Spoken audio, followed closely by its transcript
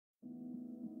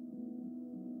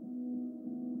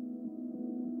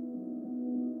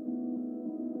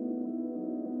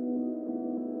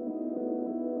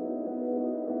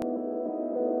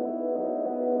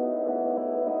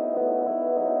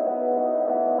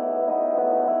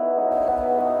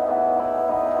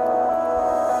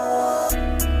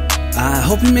I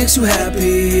hope he makes you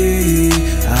happy.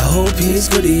 I hope he's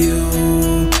good to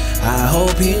you. I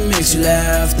hope he makes you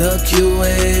laugh the cute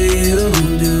way you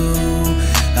do.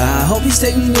 I hope he's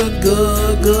taking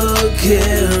good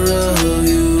care of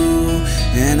you.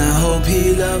 And I hope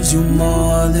he loves you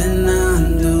more than I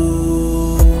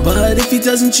do. But if he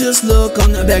doesn't, just look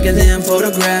on the back of them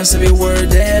photographs. Every word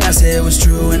that I said was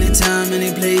true. Anytime,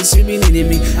 any place you be needing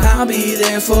me, I'll be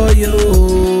there for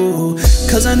you.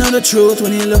 Cause I know the truth.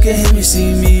 When you look at him, you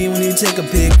see me. When you take a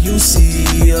pic, you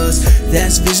see us.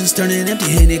 That's visions turning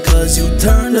empty-handed, cause you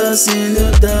turned us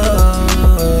into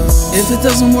dust. If it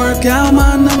doesn't work out,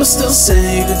 my number's still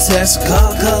same. You can text or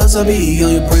call, cause I'll be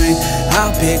on your brain.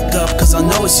 I'll pick up, cause I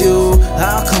know it's you.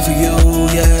 I'll come for you,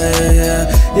 yeah.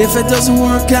 If it doesn't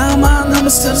work out, my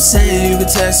number's still the same. You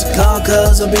can text or call,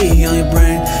 cause I'll be on your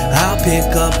brain. I'll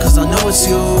pick up, cause I know it's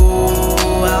you.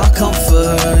 I'll come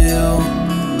for you.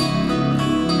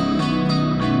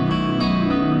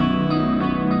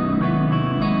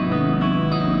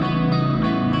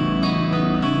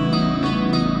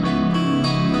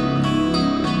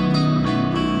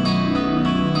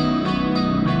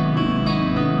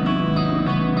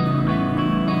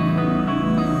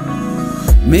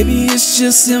 Maybe it's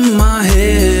just in my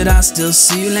head, I still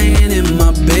see you laying in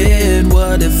my bed.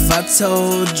 What if I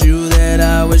told you that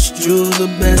I wished you the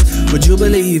best? Would you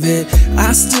believe it?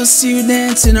 I still see you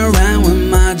dancing around with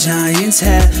my Giants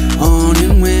hat on.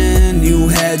 And when you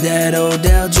had that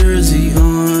Odell jersey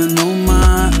on, oh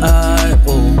my,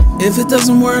 oh. If it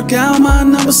doesn't work out, my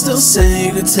number's still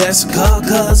same. You can text or call,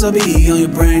 cause I'll be on your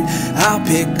brain. I'll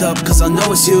pick up, cause I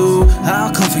know it's you.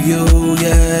 I'll come for you,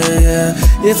 yeah.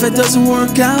 If it doesn't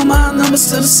work out, my number's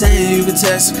still the same. You can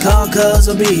text or call, cause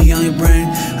I'll be on your brain.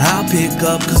 I'll pick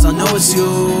up, cause I know it's you.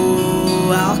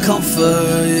 I'll come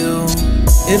for you.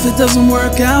 If it doesn't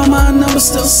work out, my number's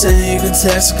still same. You can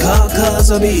text or call,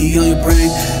 cause I'll be on your brain.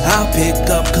 I'll pick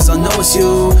up, cause I know it's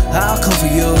you. I'll come for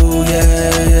you,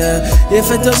 yeah.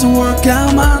 If it doesn't work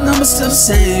out, my number's still the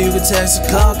same. You can text or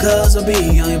call, cause I'll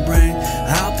be on your brain.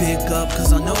 I'll pick up,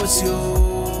 cause I know it's you.